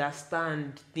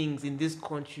understand things in this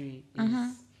country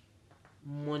is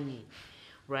money,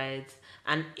 right?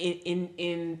 And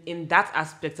in that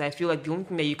aspect, I feel like the only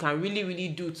thing that you can really, really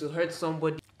do to hurt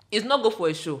somebody is not go for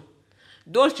a show.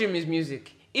 Don't stream his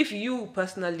music. If you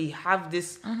personally have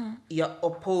this, you're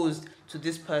opposed to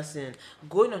this person,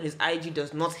 going on his IG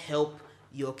does not help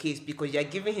your case because you're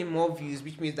giving him more views,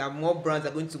 which means that more brands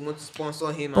are going to want to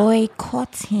sponsor him.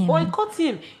 Boycott him.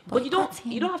 But you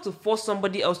don't have to force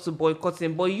somebody else to boycott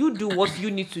him, but you do what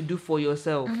you need to do for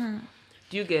yourself.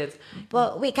 Do you get?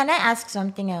 But wait, can I ask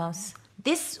something else?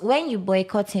 When you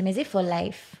boycott him, is it for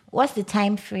life? What's the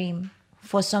time frame?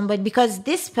 For somebody, because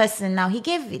this person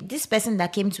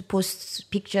that came to post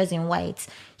pictures in white,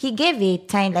 he gave a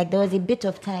time, like there was a bit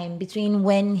of time between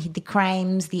when the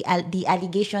crimes, the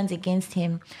allegations against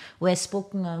him were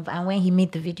spoken of and when he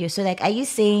made the video. So like, are you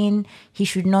saying he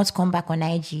should not come back on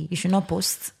IG? You should not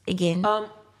post again?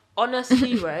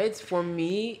 Honestly, right, for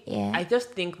me, Yeah. I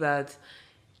just think that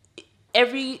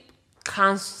every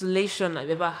cancellation I've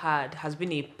ever had has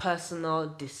been a personal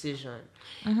decision.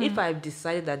 If I've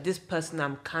decided that this person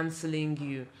I'm canceling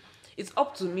you, it's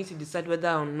up to me to decide whether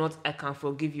or not I can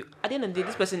forgive you. At the end of the day,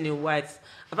 this person in white,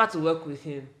 I've had to work with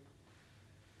him,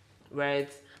 right?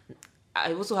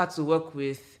 I also had to work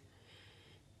with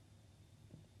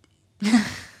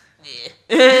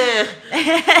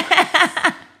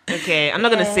okay, I'm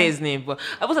not gonna say his name, but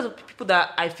I've also had people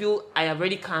that I feel I have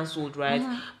already cancelled, right?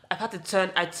 I've had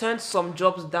to I turned some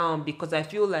jobs down because I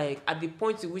feel like at the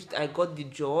point in which I got the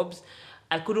jobs,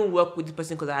 I couldn't work with the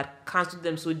person because I had cancelled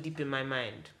them so deep in my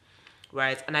mind,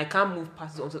 right? And I can't move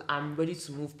past it until I'm ready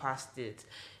to move past it.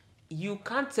 You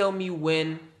can't tell me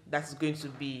when that's going to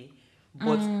be,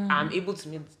 but I'm able to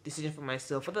make the decision for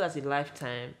myself. Whether that's a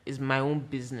lifetime is my own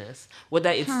business. Whether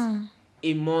it's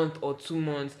a month or 2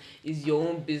 months is your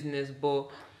own business. But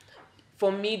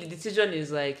for me, the decision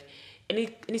is like any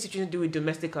situation to do with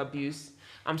domestic abuse.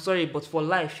 I'm sorry, but for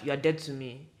life, you are dead to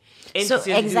me. Any So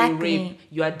situation to do with exactly. rape,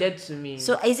 you are dead to me.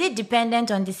 So is it dependent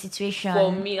on the situation?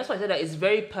 For me, that's why I said that it's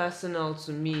very personal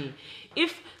to me.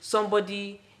 If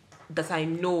somebody that I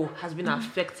know has been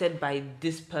affected by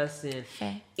this person,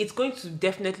 Fair. it's going to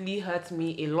definitely hurt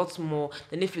me a lot more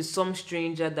than if it's some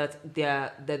stranger that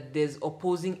there's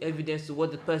opposing evidence to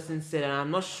what the person said and I'm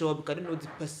not sure because I don't know the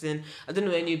person, I don't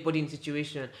know anybody in the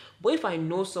situation. But if I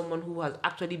know someone who has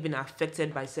actually been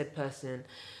affected by said person,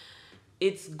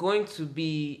 it's going to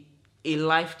be a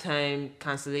lifetime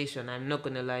cancellation. I'm not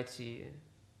going to lie to you.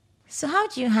 So how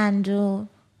do you handle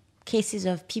cases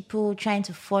of people trying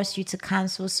to force you to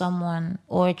cancel someone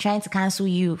or trying to cancel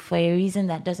you for a reason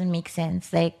that doesn't make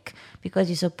sense, like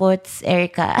because you support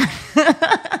Erica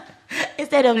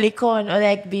instead of Lecon or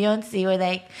like Beyonce or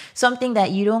like something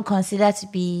that you don't consider to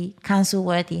be cancel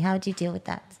worthy? How do you deal with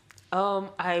that?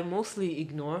 I mostly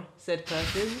ignore said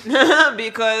person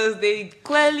because they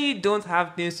clearly don't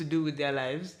have things to do with their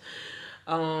lives.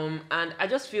 And I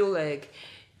just feel like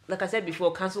I said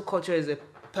before, cancel culture is a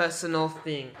personal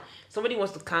thing. Somebody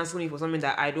wants to cancel me for something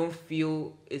that I don't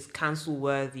feel is cancel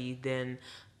worthy, then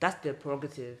that's their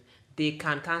prerogative. They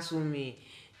can cancel me.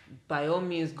 By all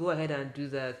means, go ahead and do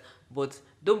that. But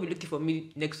don't be looking for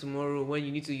me next tomorrow when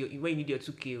you need your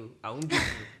 2K. I won't do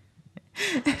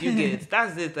it. You get it.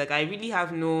 That's it. Like I really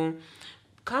have no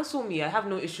cancel me. I have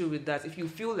no issue with that. If you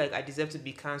feel like I deserve to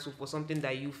be cancelled for something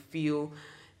that you feel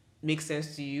makes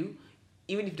sense to you,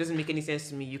 even if it doesn't make any sense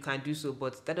to me, you can do so.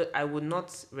 But that I would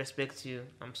not respect you.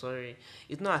 I'm sorry.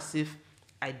 It's not as if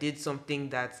I did something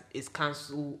that is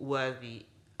cancel worthy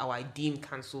or I deem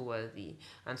cancel worthy,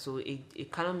 and so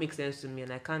it cannot make sense to me,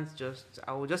 and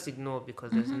I will just ignore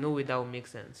because there's no way that will make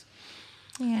sense.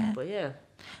 Yeah. But yeah.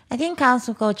 I think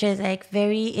cancel culture is like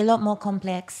a lot more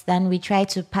complex than we try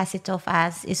to pass it off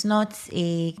as. It's not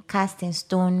a cast in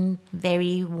stone,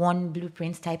 very one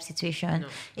blueprint type situation. No.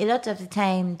 A lot of the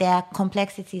time, there are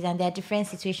complexities and there are different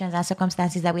situations and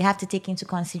circumstances that we have to take into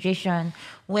consideration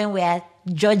when we are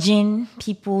judging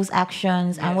people's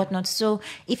actions and whatnot. So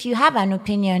if you have an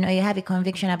opinion or you have a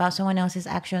conviction about someone else's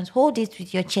actions, hold it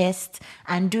with your chest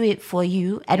and do it for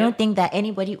you. I don't think that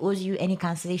anybody owes you any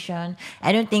cancellation.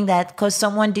 I don't think that because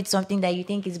someone did something that you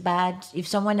think is bad, if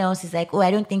someone else is like, oh, I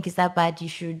don't think it's that bad, you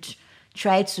should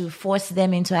try to force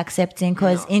them into accepting,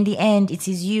 because in the end, it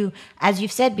is you. As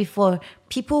you've said before,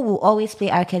 people will always play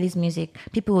R. Kelly's music.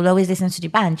 People will always listen to the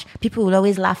band. People will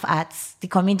always laugh at the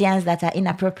comedians that are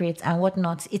inappropriate and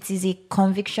whatnot. It is a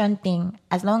conviction thing.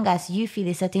 As long as you feel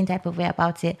a certain type of way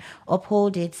about it,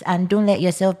 uphold it and don't let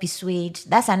yourself be swayed.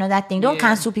 That's another thing. Don't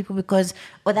cancel people because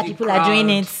other people are doing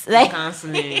it. Like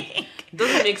canceling. It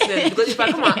doesn't make sense, because if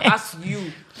I come and ask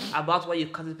you about why you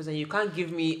cancel the person, you can't give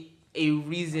me a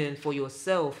reason for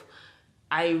yourself.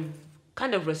 I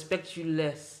kind of respect you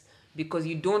less because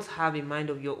you don't have a mind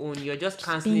of your own. You're just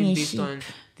canceling based on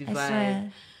the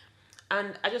vibe.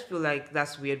 And I just feel like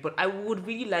that's weird. But I would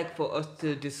really like for us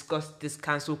to discuss this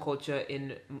cancel culture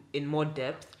in more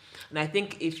depth. And I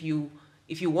think if you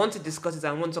want to discuss it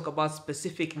and want to talk about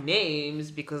specific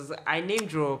names, because I name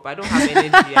drop, I don't have energy,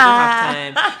 I don't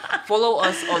have time. Follow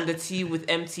us on the Tea with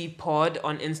MT Pod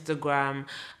on Instagram,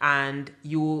 and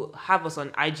you'll have us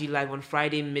on IG Live on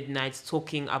Friday midnight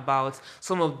talking about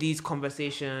some of these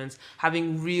conversations,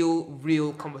 having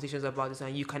real conversations about this,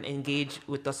 and you can engage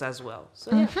with us as well.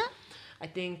 So yeah, I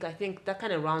think that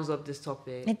kind of rounds up this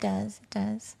topic. It does.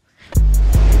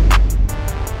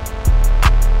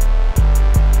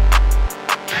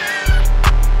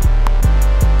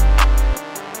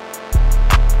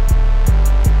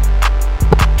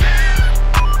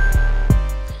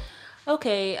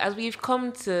 Okay, as we've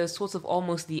come to sort of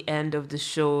almost the end of the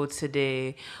show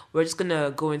today, we're just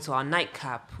gonna go into our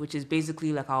nightcap, which is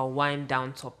basically like our wind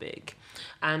down topic.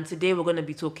 And today we're gonna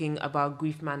be talking about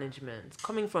grief management.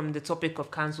 Coming from the topic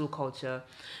of cancel culture,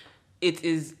 it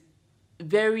is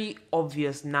very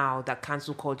obvious now that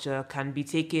cancel culture can be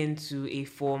taken to a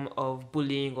form of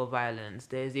bullying or violence.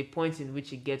 There's a point in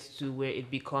which it gets to where it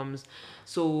becomes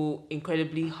so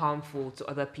incredibly harmful to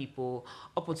other people,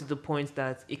 up until the point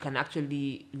that it can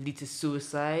actually lead to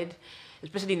suicide,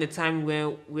 especially in the time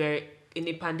where we're in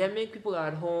a pandemic. People are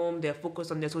at home, they're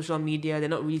focused on their social media, they're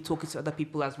not really talking to other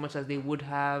people as much as they would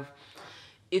have.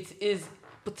 It is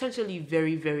potentially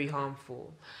very, very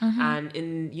harmful. And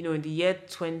in the year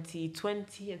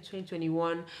 2020 and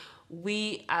 2021,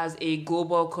 we as a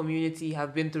global community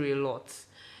have been through a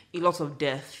lot of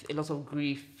death, a lot of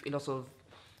grief, a lot of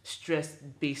stress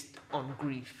based on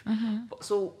grief.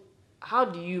 So how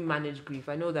do you manage grief?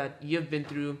 I know that you've been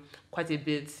through quite a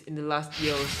bit in the last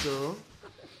year or so.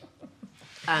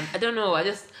 And I don't know,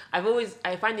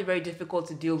 I find it very difficult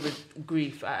to deal with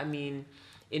grief. I mean,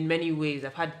 in many ways,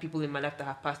 I've had people in my life that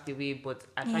have passed away, but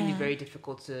I find it very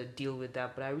difficult to deal with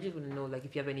that. But I really want to know, like,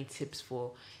 if you have any tips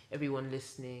for everyone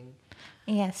listening.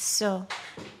 Yes, so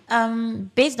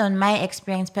based on my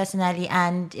experience personally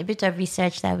and a bit of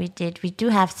research that we did, we do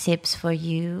have tips for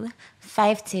you.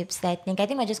 5 tips that I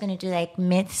think we're just going to do like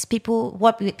myths,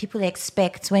 what people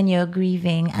expect when you're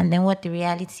grieving, and then what the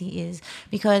reality is.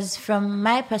 Because from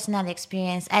my personal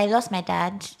experience, I lost my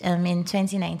dad in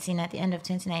 2019. At the end of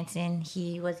 2019,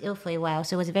 he was ill for a while,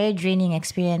 so it was a very draining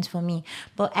experience for me.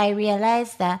 But I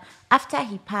realized that after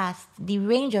he passed, the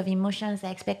range of emotions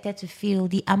I expected to feel,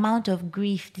 the amount of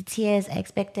grief, the tears I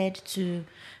expected to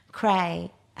cry,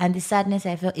 and the sadness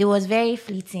I felt, it was very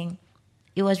fleeting.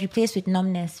 It was replaced with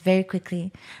numbness very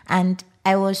quickly. And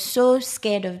I was so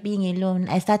scared of being alone.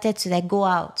 I started to like go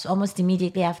out almost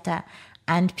immediately after.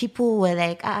 And people were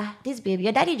like, this baby,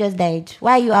 your daddy just died.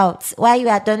 Why are you out? Why are you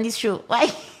at Donnelly's show? Why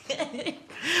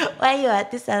are you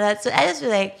at this and that? So I just feel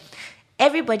like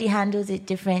everybody handles it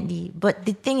differently. But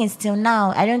the thing is, till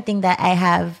now, I don't think that I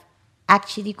have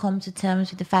actually come to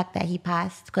terms with the fact that he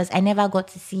passed, because I never got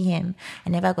to see him. I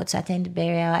never got to attend the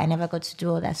burial. I never got to do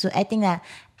all that. So I think that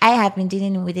I have been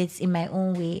dealing with it in my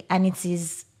own way, and it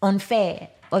is unfair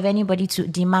of anybody to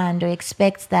demand or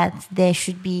expect that there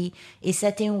should be a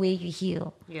certain way you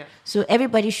heal. Yeah. So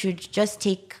everybody should just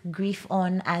take grief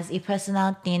on as a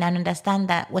personal thing and understand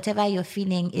that whatever you're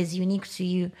feeling is unique to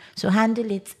you. So handle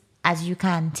it as you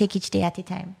can. Take each day at a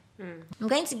time. I'm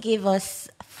going to give us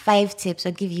 5 tips,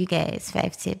 or give you guys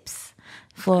 5 tips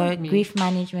for grief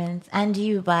management. And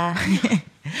you, Ba.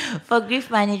 For grief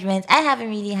management, I haven't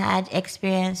really had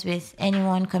experience with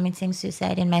anyone committing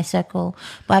suicide in my circle,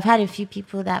 but I've had a few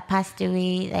people that passed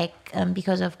away, like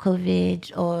because of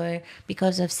COVID or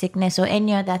because of sickness or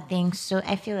any other thing. So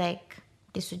I feel like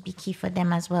this would be key for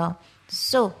them as well.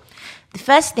 So the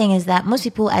first thing is that most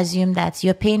people assume that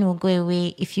your pain will go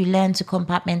away if you learn to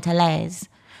compartmentalize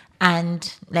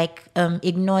and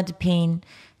ignore the pain.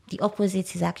 The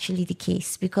opposite is actually the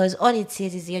case, because all it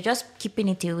says is you're just keeping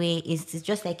it away. It's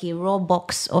just like a raw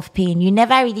box of pain. You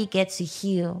never really get to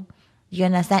heal. You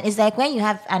understand? It's like when you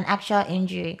have an actual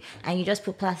injury and you just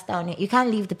put plaster on it. You can't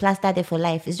leave the plaster there for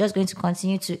life. It's just going to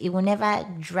continue it will never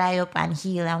dry up and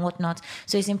heal and whatnot.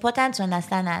 So it's important to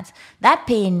understand that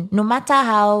pain, no matter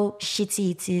how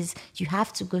shitty it is, you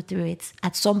have to go through it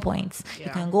at some point. Yeah.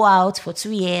 You can go out for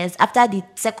 2 years. After the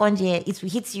second year, it will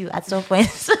hit you at some point.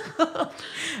 So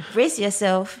brace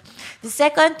yourself. The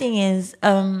second thing is,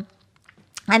 and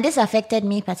this affected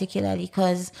me particularly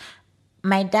because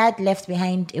my dad left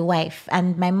behind a wife,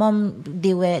 and my mom,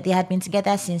 they had been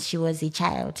together since she was a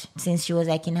child, since she was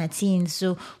like in her teens.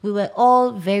 So we were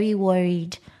all very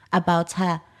worried about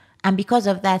her. And because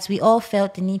of that, we all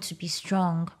felt the need to be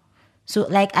strong. So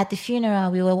like at the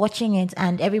funeral, we were watching it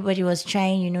and everybody was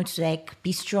trying, to like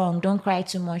be strong. Don't cry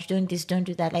too much. Don't this, don't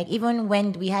do that. Like even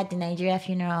when we had the Nigeria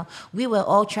funeral, we were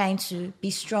all trying to be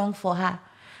strong for her.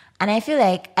 And I feel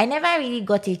like I never really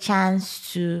got a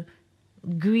chance to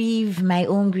grieve my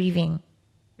own grieving.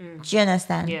 Do you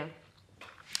understand? Yeah.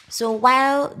 So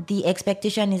while the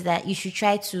expectation is that you should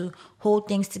try to hold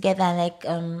things together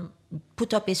and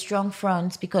put up a strong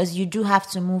front because you do have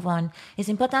to move on, it's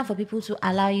important for people to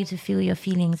allow you to feel your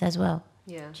feelings as well.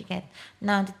 Yeah. Do you get?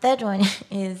 Now the third one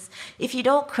is, if you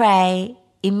don't cry,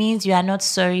 it means you are not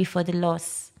sorry for the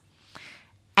loss.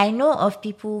 I know of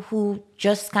people who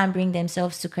just can't bring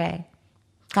themselves to cry,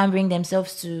 can't bring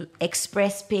themselves to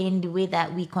express pain the way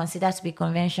that we consider to be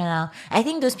conventional. I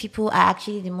think those people are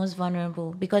actually the most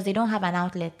vulnerable because they don't have an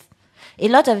outlet. A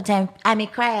lot of the time, I'm a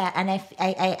crier, and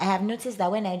I have noticed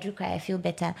that when I do cry, I feel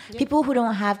better. Yep. People who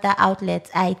don't have that outlet,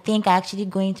 I think, are actually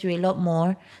going through a lot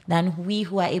more than we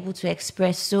who are able to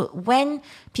express. So when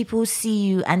people see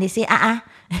you and they say,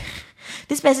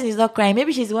 this person is not crying,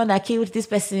 maybe she's the one that killed this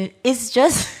person, it's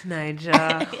just...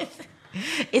 Niger.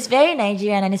 It's very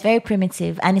Nigerian and it's very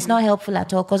primitive, and it's not helpful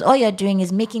at all, because all you're doing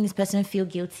is making this person feel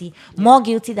guilty, more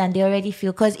guilty than they already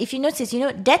feel. Because if you notice,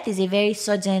 death is a very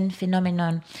sudden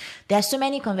phenomenon. There are so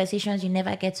many conversations you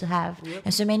never get to have,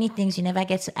 and so many things you never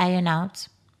get to iron out.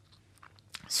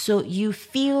 So you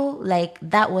feel like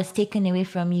that was taken away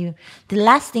from you. The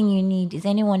last thing you need is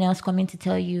anyone else coming to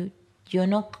tell you you're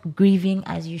not grieving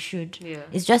as you should. Yeah.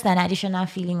 It's just an additional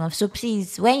feeling of, so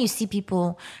please, when you see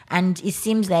people and it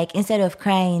seems like instead of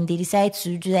crying, they decide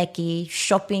to do like a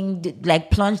shopping, like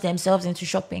plunge themselves into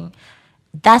shopping,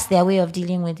 that's their way of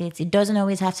dealing with it. It doesn't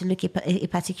always have to look a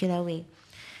particular way.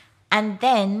 And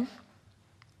then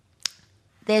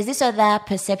there's this other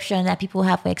perception that people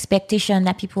have, or expectation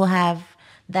that people have,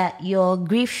 that your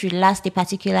grief should last a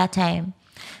particular time.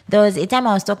 There was a time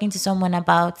I was talking to someone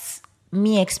about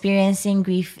me experiencing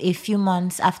grief a few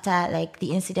months after like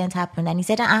the incident happened, and he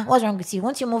said, what's wrong with you?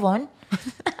 Won't you move on?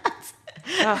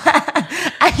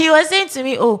 And he was saying to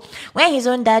me, when his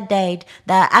own dad died,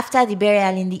 that after the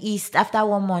burial in the East, after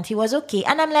 1 month, he was okay.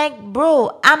 And I'm like,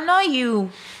 bro, I'm not you.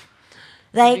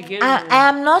 Like, I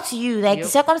am not you. Like, the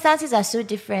circumstances are so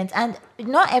different, and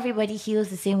not everybody heals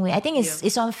the same way. I think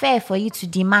it's unfair for you to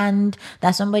demand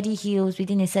that somebody heals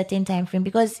within a certain time frame,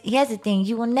 because here's the thing,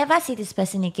 you will never see this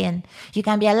person again. You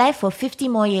can be alive for 50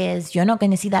 more years. You're not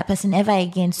going to see that person ever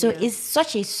again. So it's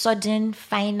such a sudden,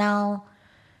 final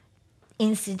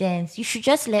incident. You should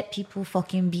just let people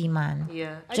fucking be, man.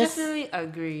 Yeah, I definitely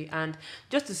agree. And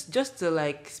just to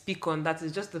like speak on that,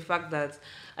 is just the fact that,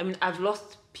 I mean, I've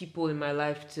lost people in my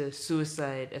life to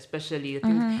suicide, especially. I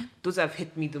think those have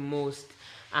hit me the most.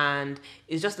 And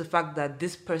it's just the fact that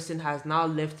this person has now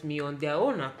left me on their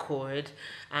own accord,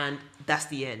 and that's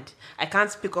the end. I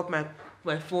can't pick up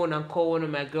my phone and call one of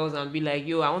my girls and be like,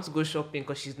 yo, I want to go shopping,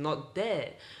 because she's not there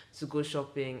to go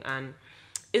shopping. And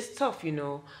it's tough,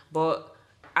 but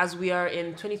as we are in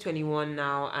 2021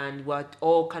 now, and we're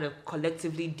all kind of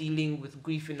collectively dealing with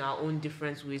grief in our own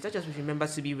different ways, let's just remember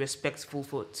to be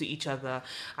respectful to each other,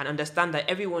 and understand that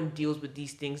everyone deals with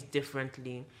these things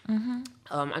differently.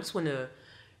 I just want to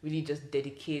really just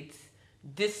dedicate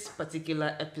this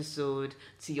particular episode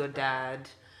to your dad,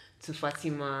 to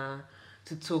Fatima,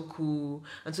 to Toku,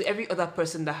 and to every other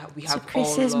person that we have all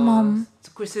lost. To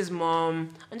Chris's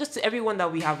mom, and just to everyone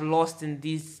that we have lost in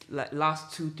these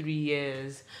last 2-3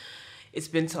 years. It's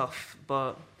been tough,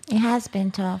 but it has been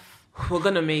tough. We're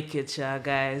gonna make it,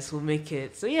 guys. We'll make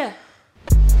it. So yeah.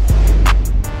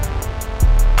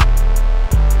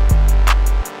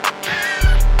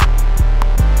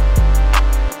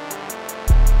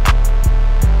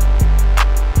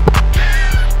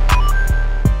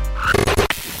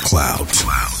 Cloud.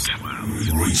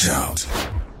 Reach out.